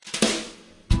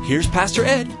here's Pastor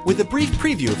Ed with a brief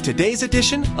preview of today's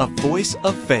edition of Voice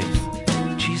of Faith.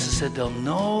 Jesus said, they'll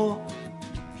know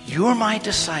you're my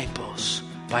disciples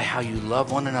by how you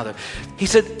love one another. He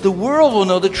said, the world will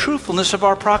know the truthfulness of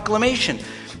our proclamation.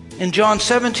 In John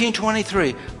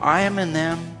 17:23, I am in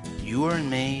them, you are in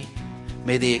me.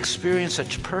 May they experience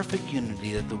such perfect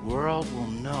unity that the world will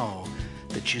know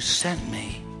that you sent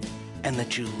me and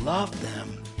that you love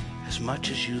them as much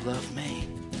as you love me.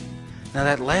 Now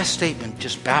that last statement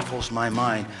just baffles my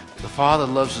mind. The Father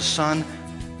loves the Son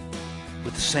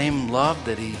with the same love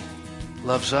that He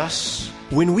loves us.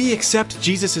 When we accept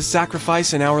Jesus'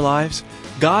 sacrifice in our lives,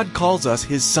 God calls us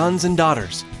His sons and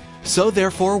daughters. So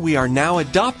therefore, we are now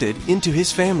adopted into His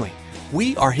family.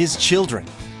 We are His children.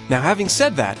 Now, having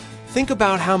said that, think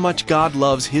about how much God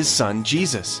loves His Son,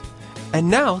 Jesus. And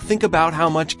now think about how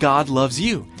much God loves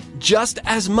you, just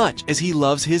as much as He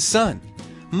loves His Son.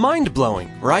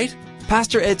 Mind-blowing, right?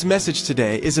 Pastor Ed's message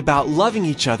today is about loving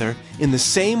each other in the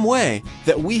same way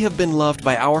that we have been loved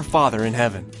by our Father in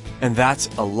heaven. And that's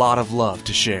a lot of love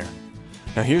to share.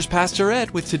 Now here's Pastor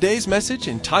Ed with today's message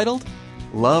entitled,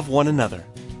 Love One Another.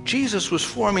 Jesus was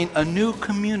forming a new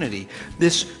community.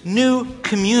 This new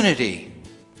community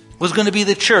was going to be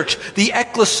the church, the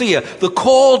ecclesia, the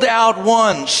called out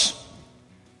ones.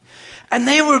 And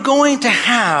they were going to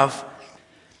have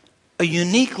a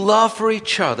unique love for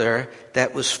each other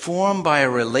that was formed by a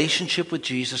relationship with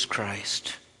Jesus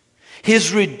Christ.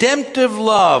 His redemptive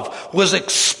love was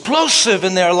explosive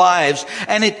in their lives,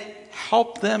 and it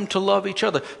helped them to love each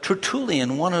other.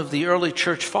 Tertullian, one of the early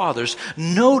church fathers,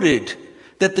 noted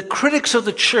that the critics of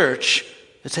the church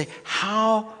would say,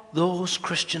 how those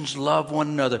Christians love one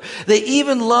another. They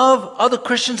even love other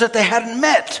Christians that they hadn't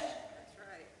met. That's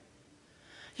right.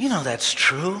 You know that's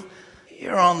true.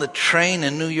 You're on the train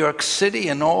in New York City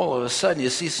and all of a sudden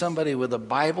you see somebody with a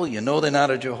Bible. You know they're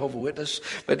not a Jehovah's Witness,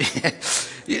 but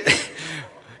you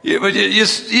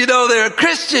know they're a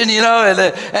Christian, you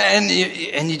know,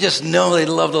 and you just know they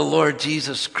love the Lord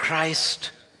Jesus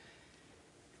Christ.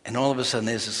 And all of a sudden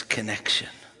there's this connection.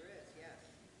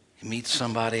 You meet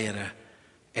somebody at an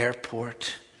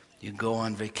airport. You go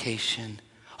on vacation.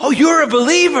 Oh, you're a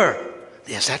believer.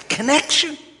 There's that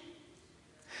connection.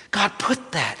 God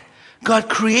put that. God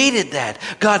created that.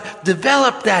 God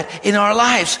developed that in our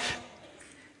lives.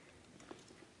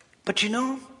 But you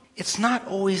know, it's not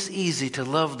always easy to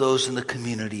love those in the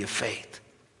community of faith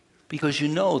because you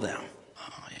know them.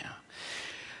 Oh, yeah.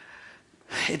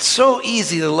 It's so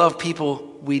easy to love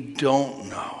people we don't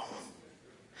know.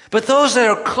 But those that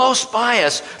are close by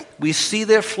us, we see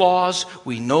their flaws,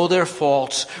 we know their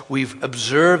faults, we've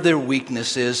observed their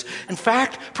weaknesses. In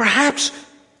fact, perhaps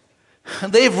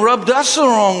they've rubbed us the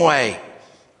wrong way.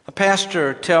 A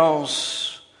pastor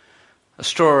tells a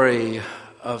story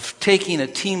of taking a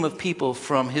team of people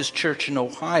from his church in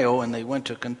Ohio, and they went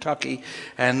to Kentucky.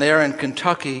 And there in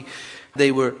Kentucky,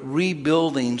 they were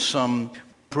rebuilding some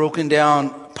broken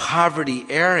down poverty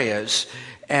areas.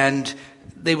 And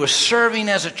they were serving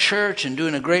as a church and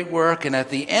doing a great work. And at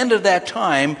the end of that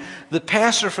time, the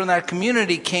pastor from that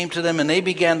community came to them and they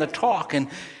began to talk. And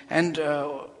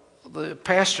the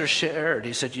pastor shared,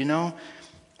 he said, you know,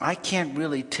 I can't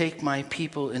really take my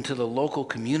people into the local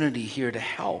community here to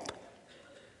help.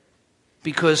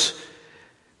 Because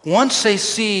once they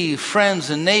see friends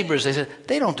and neighbors, they say,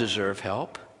 they don't deserve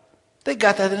help. They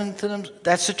got that into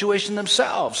that situation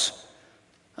themselves.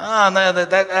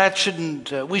 That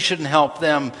shouldn't, we shouldn't help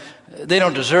them. They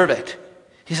don't deserve it.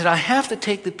 He said, I have to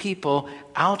take the people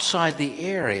outside the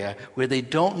area where they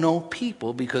don't know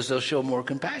people because they'll show more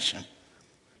compassion.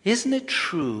 Isn't it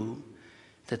true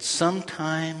that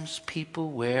sometimes people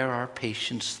wear our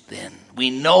patience thin? We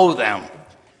know them.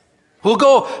 We'll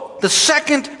go the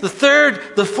second, the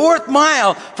third, the fourth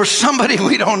mile for somebody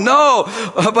we don't know,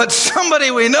 but somebody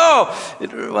we know.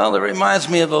 It reminds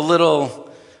me of a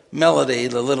little melody,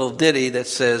 the little ditty that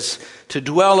says, to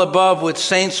dwell above with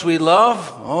saints we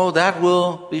love, oh, that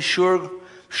will be sure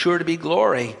to be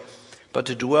glory. But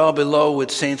to dwell below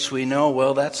with saints we know,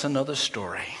 well, that's another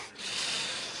story.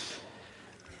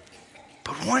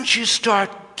 But once you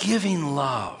start giving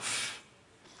love,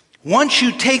 once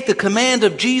you take the command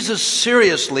of Jesus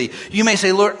seriously, you may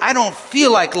say, Lord, I don't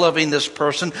feel like loving this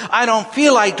person. I don't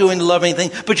feel like doing the loving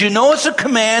thing. But you know it's a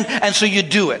command, and so you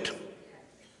do it.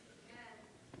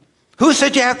 Who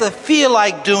said you have to feel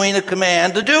like doing a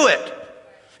command to do it?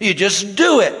 You just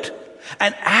do it.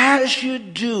 And as you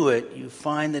do it, you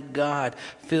find that God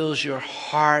fills your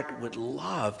heart with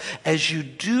love. As you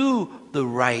do the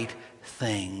right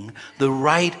thing, the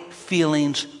right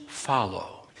feelings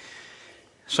follow.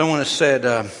 Someone has said,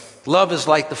 love is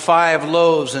like the 5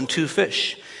 loaves and 2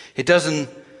 fish. It doesn't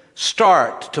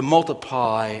start to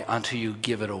multiply until you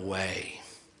give it away.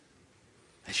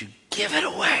 As you give it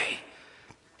away,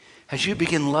 as you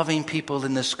begin loving people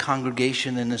in this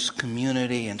congregation, in this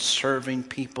community, and serving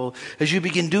people, as you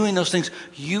begin doing those things,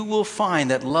 you will find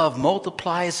that love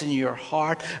multiplies in your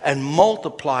heart and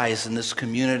multiplies in this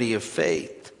community of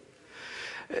faith.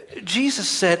 Jesus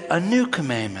said, a new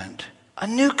commandment. A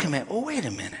new commandment. Oh, wait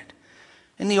a minute.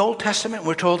 In the Old Testament,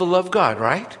 we're told to love God,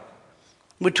 right?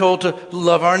 We're told to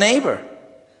love our neighbor.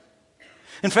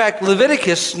 In fact,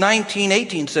 Leviticus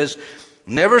 19:18 says,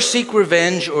 never seek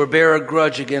revenge or bear a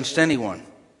grudge against anyone,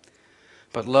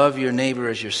 but love your neighbor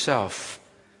as yourself.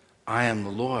 I am the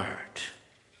Lord.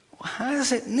 Well, how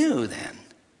is it new then?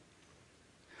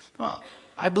 Well,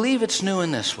 I believe it's new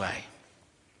in this way.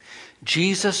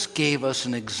 Jesus gave us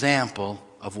an example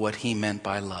of what he meant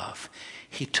by love.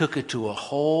 He took it to a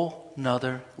whole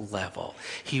nother level.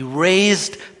 He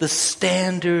raised the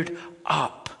standard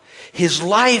up. His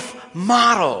life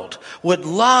modeled what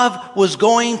love was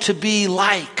going to be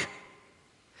like.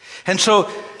 And so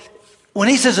when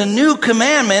he says a new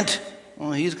commandment,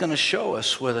 well, he's going to show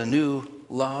us what a new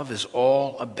love is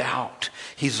all about.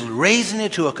 He's raising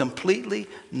it to a completely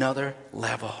another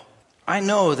level. I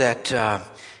know that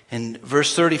in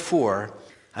verse 34,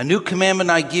 a new commandment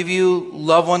I give you,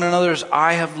 love one another as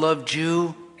I have loved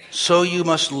you. So you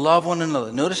must love one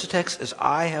another. Notice the text, as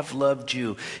I have loved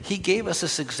you. He gave us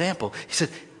this example. He said,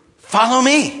 follow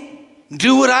me.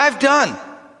 Do what I've done.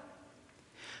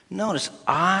 Notice,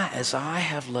 as I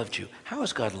have loved you. How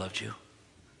has God loved you?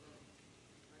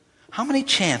 How many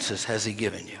chances has he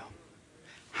given you?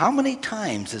 How many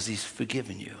times has he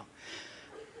forgiven you?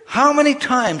 How many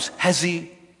times has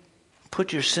he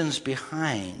put your sins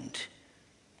behind?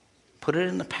 Put it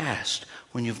in the past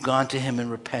when you've gone to him in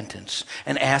repentance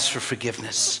and asked for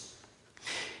forgiveness.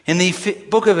 In the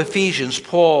book of Ephesians,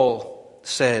 Paul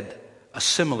said a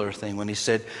similar thing when he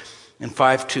said in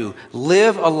 5:2,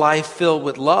 live a life filled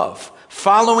with love,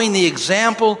 following the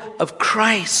example of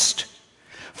Christ.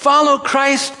 Follow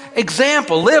Christ's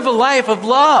example. Live a life of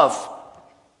love.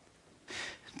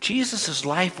 Jesus'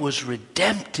 life was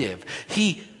redemptive.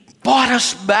 He bought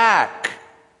us back.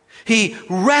 He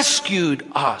rescued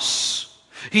us.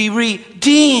 He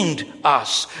redeemed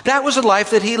us. That was a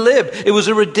life that he lived. It was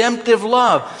a redemptive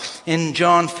love. In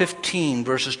John 15,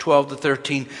 verses 12 to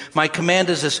 13, my command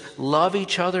is this, love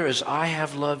each other as I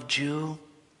have loved you.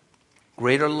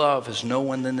 Greater love has no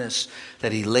one than this,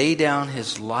 that he lay down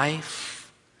his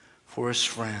life for his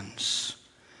friends.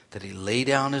 That he lay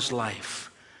down his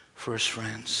life for his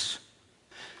friends.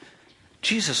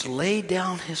 Jesus laid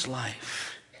down his life.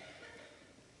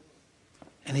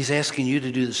 And he's asking you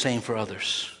to do the same for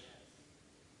others.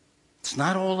 It's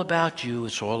not all about you,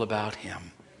 it's all about him.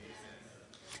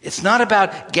 It's not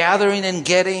about gathering and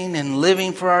getting and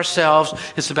living for ourselves.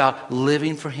 It's about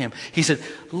living for him. He said,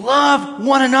 love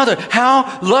one another.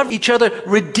 How? Love each other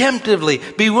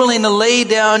redemptively. Be willing to lay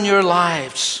down your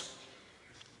lives.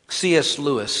 C.S.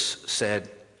 Lewis said,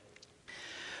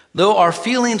 though our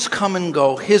feelings come and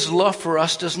go, his love for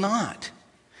us does not.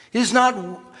 He is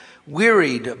not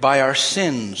wearied by our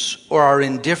sins or our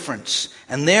indifference,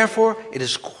 and therefore it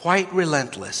is quite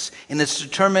relentless in its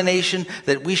determination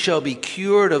that we shall be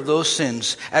cured of those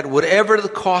sins at whatever the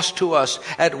cost to us,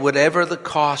 at whatever the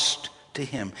cost to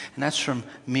him. And that's from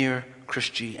Mere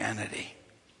Christianity.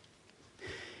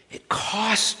 It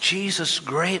cost Jesus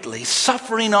greatly,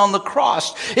 suffering on the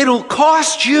cross. It will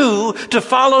cost you to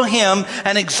follow him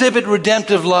and exhibit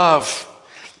redemptive love.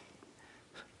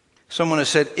 Someone has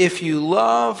said, if you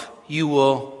love, you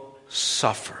will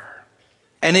suffer.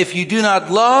 And if you do not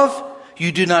love,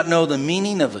 you do not know the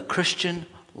meaning of the Christian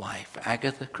life.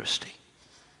 Agatha Christie.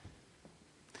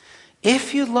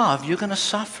 If you love, you're going to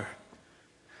suffer.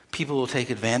 People will take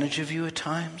advantage of you at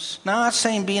times. Now, I'm not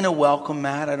saying being a welcome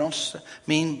mat. I don't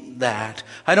mean that.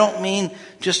 I don't mean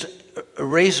just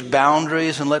erase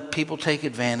boundaries and let people take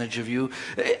advantage of you.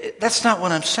 That's not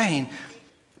what I'm saying.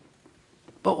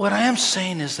 But what I am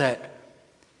saying is that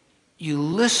you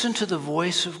listen to the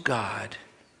voice of God,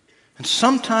 and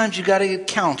sometimes you got to get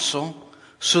counsel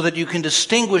so that you can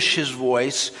distinguish his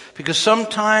voice, because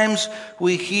sometimes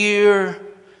we hear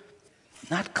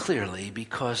not clearly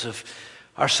because of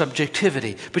our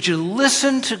subjectivity, but you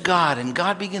listen to God and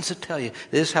God begins to tell you,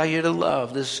 this is how you're to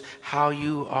love, this is how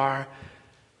you are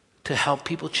to help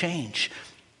people change.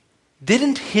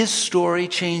 Didn't his story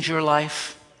change your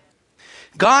life?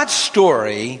 God's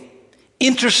story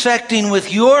intersecting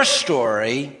with your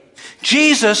story,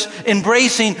 Jesus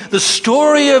embracing the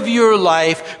story of your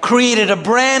life, created a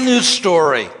brand new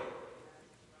story.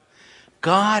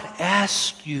 God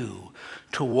asked you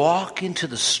to walk into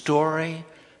the story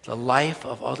the life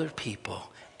of other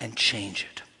people and change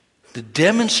it. To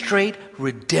demonstrate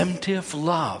redemptive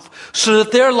love so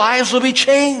that their lives will be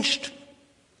changed.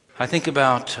 I think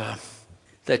about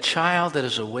that child that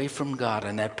is away from God,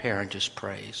 and that parent just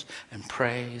prays and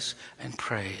prays and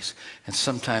prays. And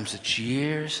sometimes it's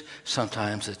years,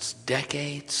 sometimes it's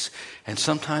decades, and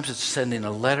sometimes it's sending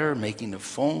a letter, making a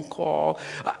phone call.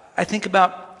 I think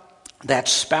about that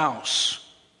spouse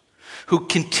who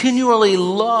continually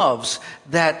loves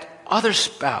that other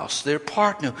spouse, their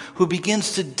partner, who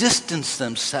begins to distance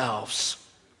themselves.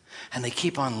 And they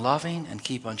keep on loving and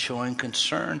keep on showing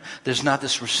concern. There's not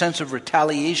this sense of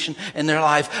retaliation in their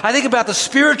life. I think about the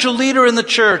spiritual leader in the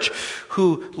church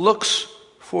who looks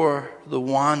for the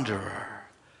wanderer,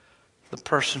 the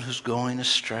person who's going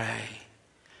astray.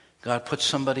 God puts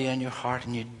somebody on your heart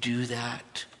and you do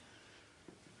that.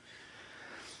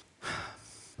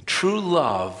 True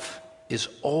love is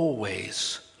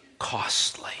always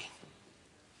costly.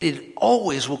 It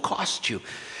always will cost you.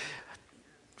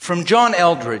 From John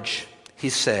Eldridge, he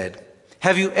said,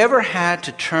 "Have you ever had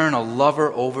to turn a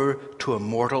lover over to a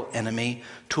mortal enemy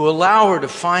to allow her to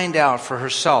find out for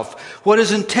herself what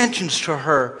his intentions to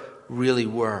her really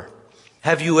were?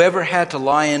 Have you ever had to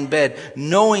lie in bed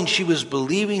knowing she was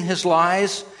believing his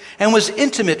lies and was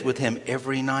intimate with him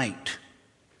every night?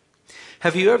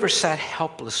 Have you ever sat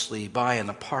helplessly by in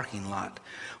a parking lot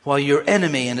while your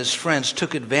enemy and his friends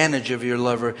took advantage of your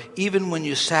lover, even when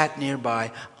you sat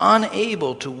nearby,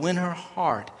 unable to win her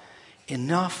heart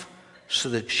enough so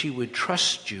that she would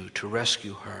trust you to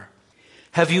rescue her?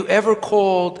 Have you ever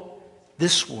called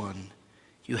this one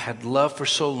you had loved for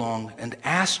so long and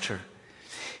asked her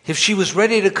if she was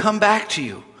ready to come back to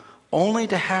you, only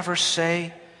to have her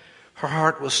say her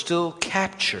heart was still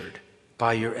captured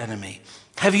by your enemy?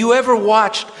 Have you ever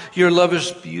watched your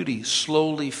lover's beauty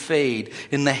slowly fade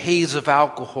in the haze of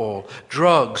alcohol,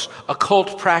 drugs,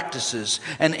 occult practices,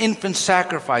 and infant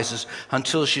sacrifices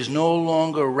until she's no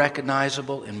longer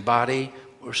recognizable in body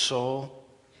or soul?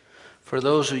 For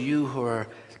those of you who are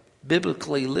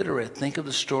biblically literate, think of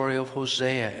the story of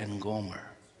Hosea and Gomer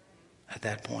at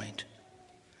that point.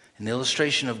 An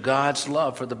illustration of God's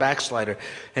love for the backslider.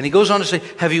 And he goes on to say,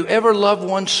 have you ever loved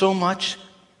one so much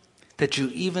that you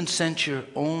even sent your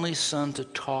only son to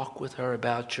talk with her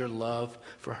about your love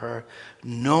for her,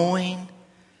 knowing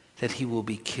that he will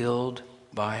be killed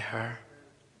by her?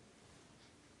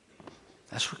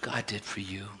 That's what God did for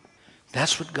you.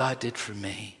 That's what God did for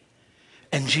me.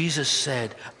 And Jesus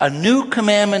said, a new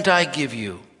commandment I give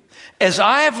you. As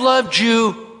I have loved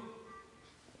you,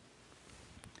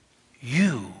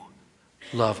 you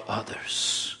love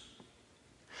others.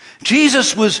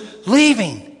 Jesus was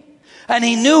leaving. And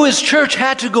he knew his church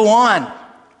had to go on.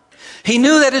 He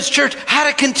knew that his church had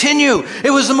to continue.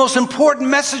 It was the most important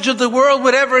message of the world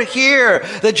would ever hear,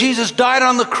 that Jesus died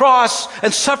on the cross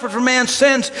and suffered for man's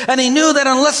sins. And he knew that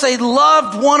unless they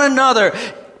loved one another,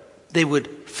 they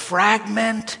would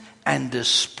fragment and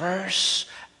disperse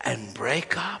and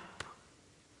break up.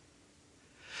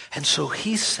 And so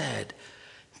he said,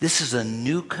 this is a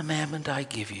new commandment I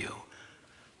give you.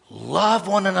 Love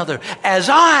one another as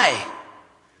I.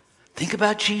 Think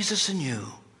about Jesus and you.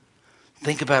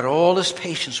 Think about all his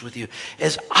patience with you.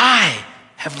 As I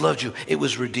have loved you. It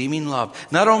was redeeming love.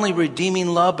 Not only redeeming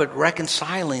love, but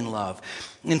reconciling love.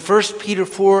 In 1 Peter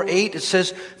 4:8, it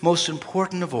says, most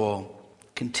important of all,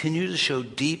 continue to show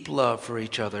deep love for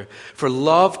each other. For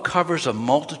love covers a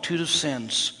multitude of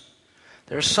sins.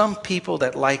 There are some people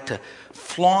that like to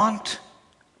flaunt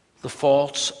the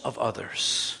faults of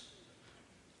others.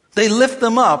 They lift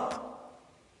them up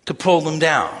to pull them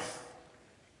down.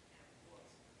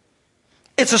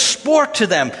 It's a sport to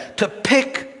them to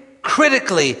pick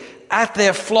critically at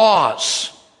their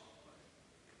flaws.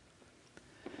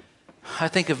 I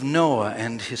think of Noah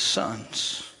and his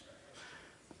sons.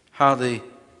 How the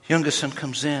youngest son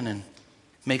comes in and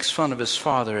makes fun of his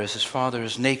father as his father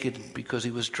is naked because he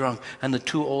was drunk. And the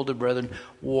two older brethren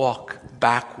walk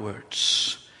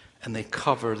backwards and they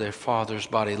cover their father's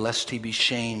body lest he be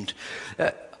shamed.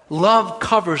 Love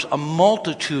covers a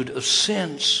multitude of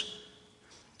sins.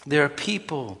 There are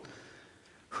people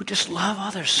who just love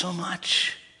others so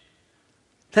much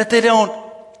that they don't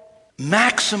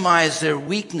maximize their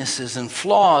weaknesses and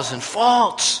flaws and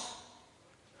faults,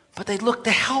 but they look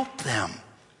to help them.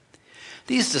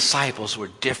 These disciples were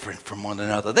different from one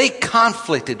another. They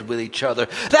conflicted with each other.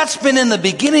 That's been in the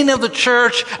beginning of the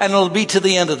church, and it'll be to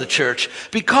the end of the church,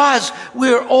 because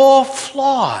we're all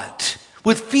flawed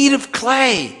with feet of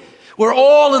clay. We're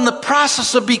all in the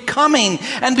process of becoming,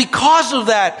 and because of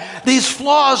that, these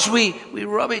flaws, we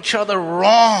rub each other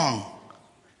wrong.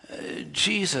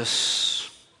 Jesus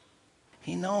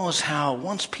He knows how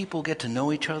once people get to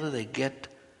know each other, they get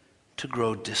to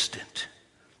grow distant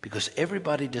because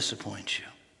everybody disappoints you.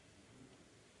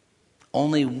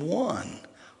 Only one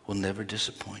will never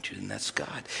disappoint you, and that's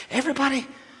God. Everybody,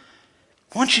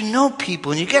 once you know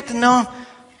people and you get to know them,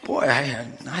 boy,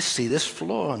 I see this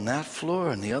floor and that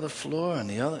floor and the other floor and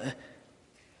the other.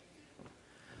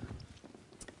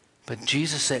 But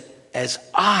Jesus said, as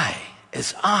I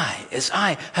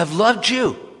have loved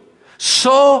you,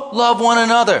 so love one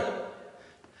another.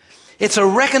 It's a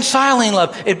reconciling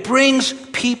love. It brings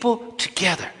people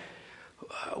together.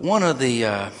 One of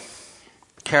the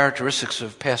characteristics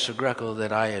of Pastor Greco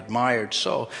that I admired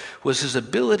so was his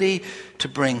ability to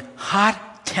bring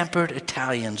hot-tempered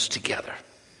Italians together.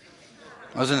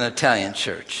 I was in an Italian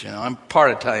church, I'm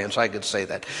part Italian, so I could say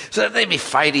that. So they'd be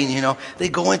fighting,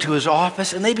 They'd go into his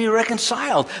office and they'd be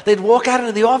reconciled. They'd walk out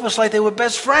of the office like they were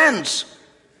best friends.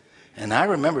 And I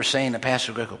remember saying to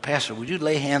Pastor Greco, Pastor, would you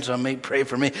lay hands on me, pray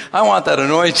for me? I want that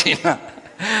anointing.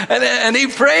 and he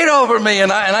prayed over me,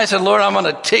 and I said, Lord, I'm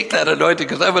going to take that anointing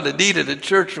because I'm going to need it in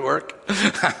church work.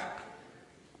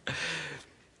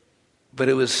 But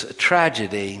it was a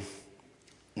tragedy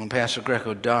when Pastor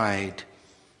Greco died.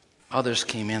 Others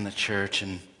came in the church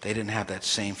and they didn't have that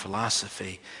same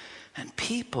philosophy. And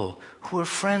people who were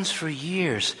friends for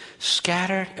years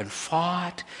scattered and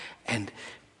fought and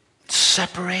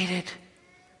separated.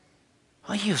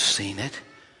 Well, you've seen it.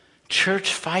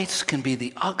 Church fights can be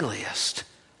the ugliest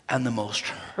and the most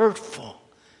hurtful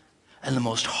and the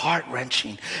most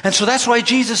heart-wrenching. And so that's why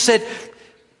Jesus said,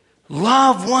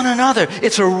 love one another.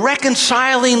 It's a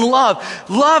reconciling love.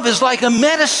 Love is like a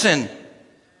medicine.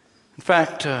 In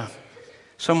fact,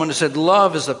 someone has said,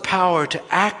 love is the power to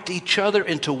act each other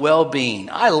into well-being.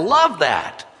 I love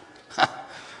that.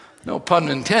 No pun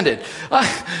intended.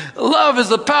 Love is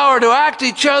the power to act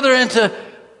each other into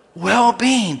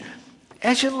well-being.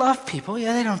 As you love people,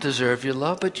 they don't deserve your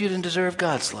love, but you didn't deserve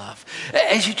God's love.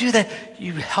 As you do that,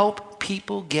 you help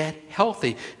people get healthy.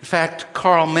 In fact,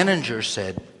 Carl Menninger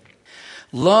said,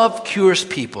 love cures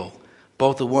people,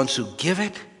 both the ones who give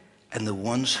it and the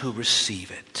ones who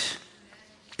receive it.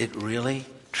 It really,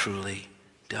 truly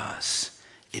does.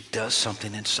 It does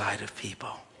something inside of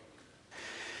people.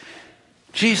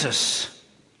 Jesus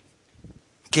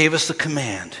gave us the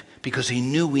command because he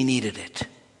knew we needed it.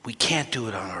 We can't do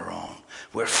it on our own.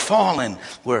 We're fallen.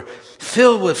 We're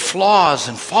filled with flaws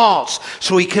and faults.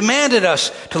 So he commanded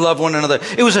us to love one another.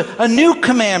 It was a new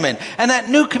commandment. And that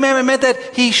new commandment meant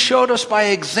that he showed us by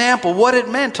example what it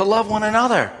meant to love one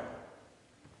another.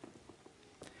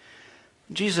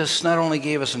 Jesus not only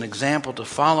gave us an example to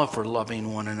follow for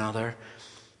loving one another,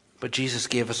 but Jesus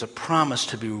gave us a promise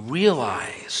to be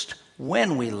realized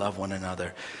when we love one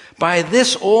another. By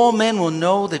this all men will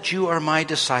know that you are my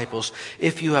disciples,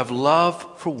 if you have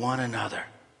love for one another.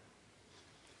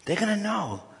 They're going to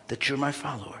know that you're my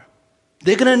follower.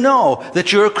 They're going to know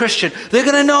that you're a Christian. They're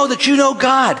going to know that you know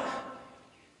God.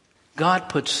 God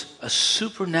puts a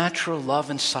supernatural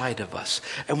love inside of us.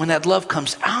 And when that love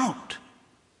comes out,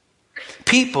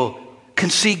 people can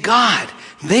see God.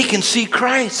 They can see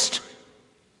Christ.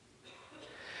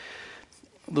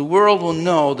 The world will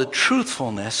know the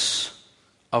truthfulness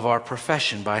of our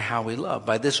profession by how we love.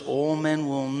 By this all men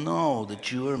will know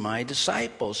that you are my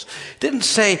disciples. It didn't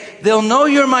say they'll know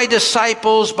you're my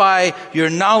disciples by your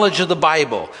knowledge of the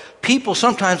Bible. People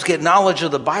sometimes get knowledge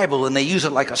of the Bible and they use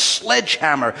it like a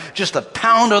sledgehammer just to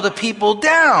pound other people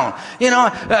down.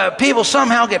 People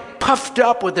somehow get puffed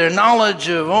up with their knowledge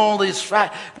of all these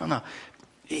facts. No.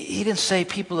 He didn't say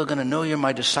people are going to know you're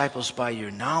my disciples by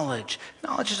your knowledge.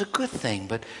 Knowledge is a good thing,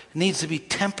 but it needs to be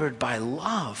tempered by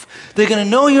love. They're going to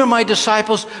know you're my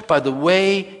disciples by the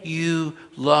way you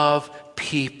love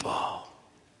people.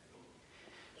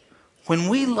 When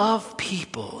we love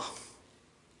people,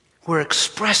 we're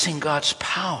expressing God's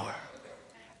power,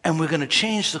 and we're going to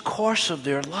change the course of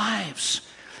their lives.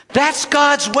 That's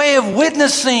God's way of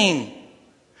witnessing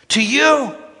to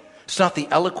you. It's not the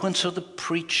eloquence of the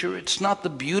preacher. It's not the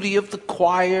beauty of the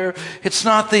choir. It's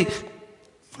not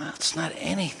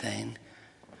anything.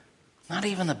 Not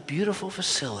even the beautiful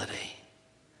facility.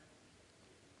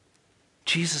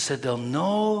 Jesus said, they'll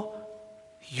know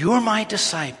you're my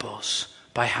disciples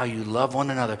by how you love one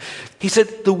another. He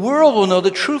said, the world will know the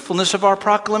truthfulness of our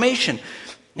proclamation.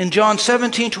 In John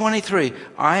 17:23,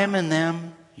 I am in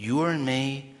them, you are in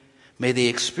me. May they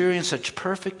experience such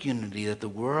perfect unity that the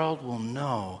world will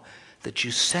know that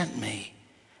you sent me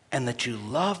and that you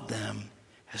loved them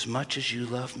as much as you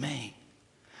love me.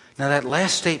 Now that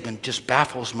last statement just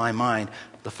baffles my mind.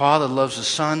 The Father loves the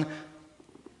Son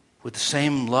with the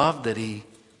same love that he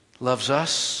loves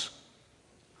us.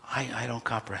 I don't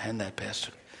comprehend that,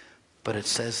 Pastor. But it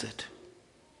says it.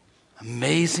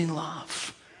 Amazing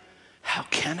love. How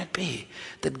can it be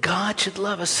that God should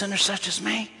love a sinner such as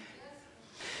me?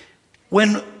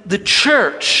 When the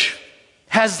church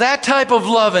has that type of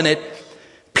love in it,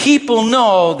 people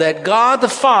know that God the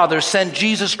Father sent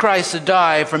Jesus Christ to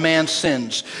die for man's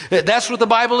sins. That's what the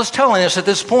Bible is telling us at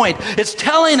this point. It's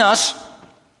telling us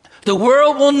the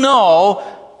world will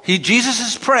know, Jesus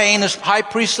is praying this high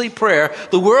priestly prayer,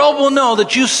 the world will know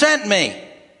that you sent me.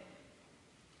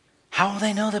 How will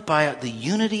they know that? By the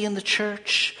unity in the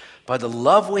church, by the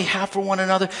love we have for one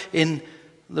another. In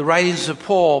the writings of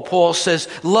Paul says,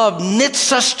 love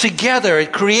knits us together.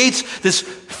 It creates this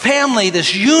family,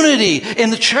 this unity in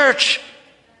the church.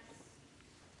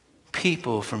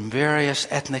 People from various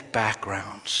ethnic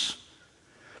backgrounds,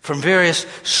 from various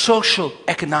social,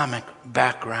 economic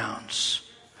backgrounds,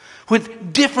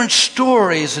 with different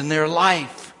stories in their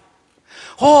life,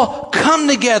 all come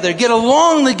together, get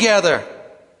along together.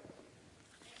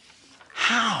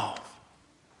 How?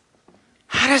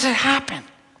 How does it happen?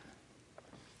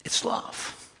 It's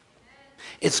love.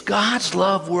 It's God's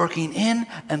love working in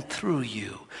and through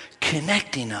you,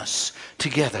 connecting us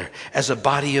together as a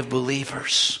body of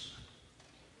believers.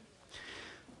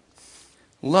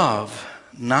 Love,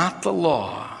 not the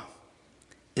law,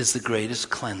 is the greatest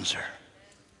cleanser.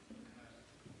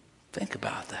 Think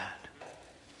about that.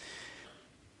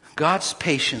 God's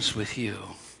patience with you.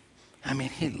 I mean,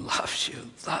 He loves you.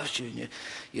 And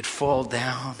you'd fall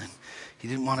down and you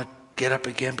didn't want to get up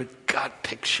again, but God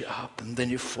picks you up, and then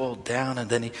you fall down, and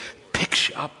then He picks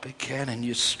you up again, and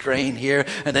you strain here,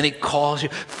 and then He calls you.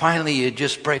 Finally, you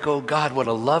just break. Oh God, what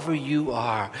a lover you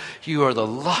are. You are the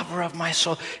lover of my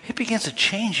soul. It begins to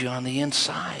change you on the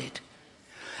inside.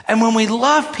 And when we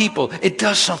love people, it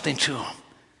does something to them.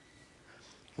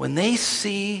 When they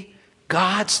see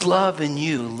God's love in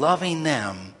you, loving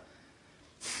them,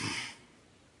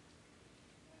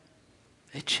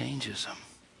 it changes them.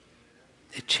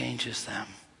 It changes them.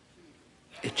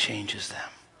 It changes them.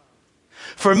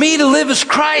 For me to live is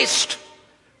Christ,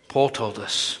 Paul told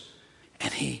us.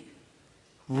 And he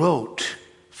wrote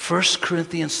 1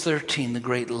 Corinthians 13, the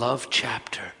great love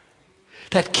chapter,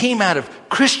 that came out of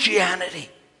Christianity,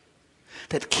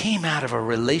 that came out of a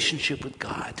relationship with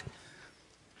God.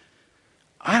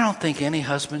 I don't think any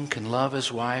husband can love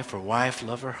his wife or wife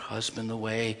love her husband the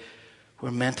way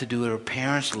we're meant to do it, or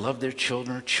parents love their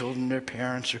children, or children their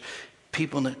parents, or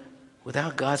people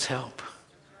without God's help.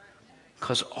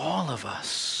 Because all of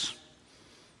us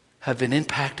have been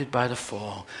impacted by the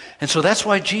fall. And so that's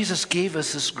why Jesus gave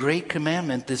us this great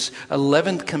commandment, this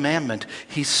 11th commandment.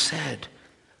 He said,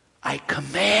 I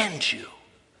command you,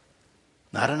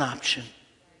 not an option.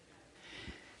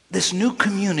 This new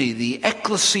community, the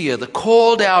ecclesia, the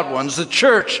called out ones, the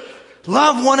church,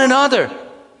 love one another.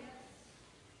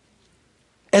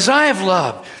 As I have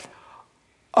loved,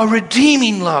 a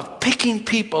redeeming love, picking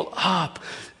people up,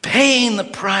 paying the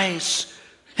price.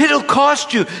 It'll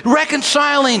cost you,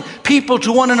 reconciling people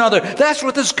to one another. That's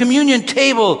what this communion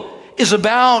table is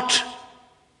about.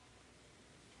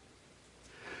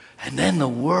 And then the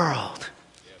world,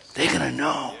 they're going to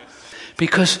know.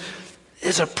 Because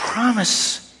there's a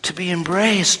promise to be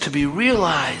embraced, to be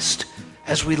realized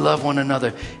as we love one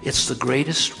another. It's the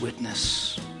greatest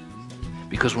witness.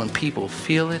 Because when people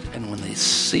feel it, and when they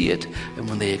see it, and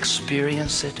when they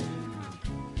experience it,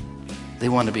 they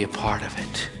want to be a part of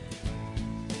it.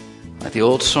 Like the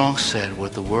old song said,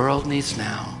 what the world needs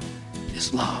now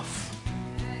is love.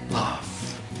 Love.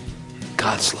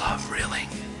 God's love, really.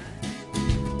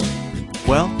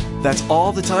 Well, that's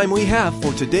all the time we have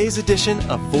for today's edition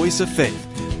of Voice of Faith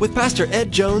with Pastor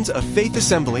Ed Jones of Faith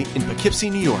Assembly in Poughkeepsie,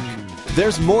 New York.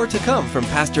 There's more to come from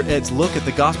Pastor Ed's look at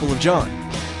the Gospel of John.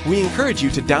 We encourage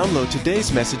you to download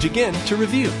today's message again to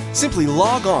review. Simply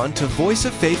log on to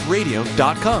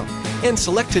voiceoffaithradio.com and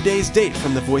select today's date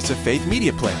from the Voice of Faith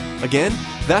media player. Again,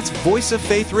 that's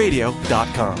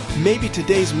voiceoffaithradio.com. Maybe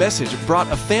today's message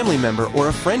brought a family member or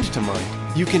a friend to mind.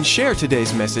 You can share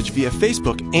today's message via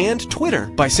Facebook and Twitter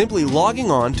by simply logging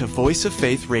on to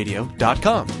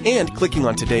voiceoffaithradio.com and clicking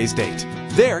on today's date.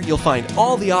 There, you'll find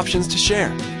all the options to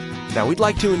share. Now, we'd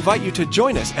like to invite you to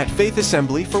join us at Faith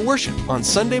Assembly for worship on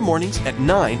Sunday mornings at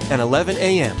 9 and 11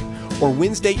 a.m. or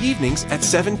Wednesday evenings at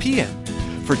 7 p.m.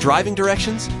 For driving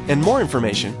directions and more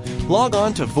information, log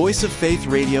on to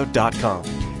voiceoffaithradio.com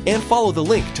and follow the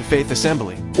link to Faith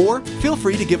Assembly. Or feel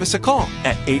free to give us a call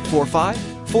at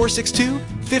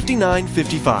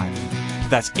 845-462-5955.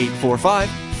 That's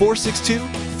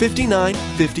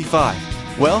 845-462-5955.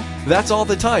 Well, that's all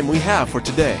the time we have for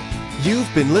today.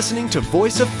 You've been listening to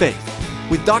Voice of Faith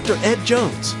with Dr. Ed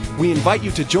Jones. We invite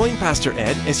you to join Pastor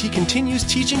Ed as he continues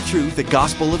teaching through the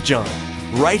Gospel of John,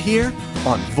 right here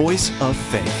on Voice of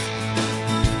Faith.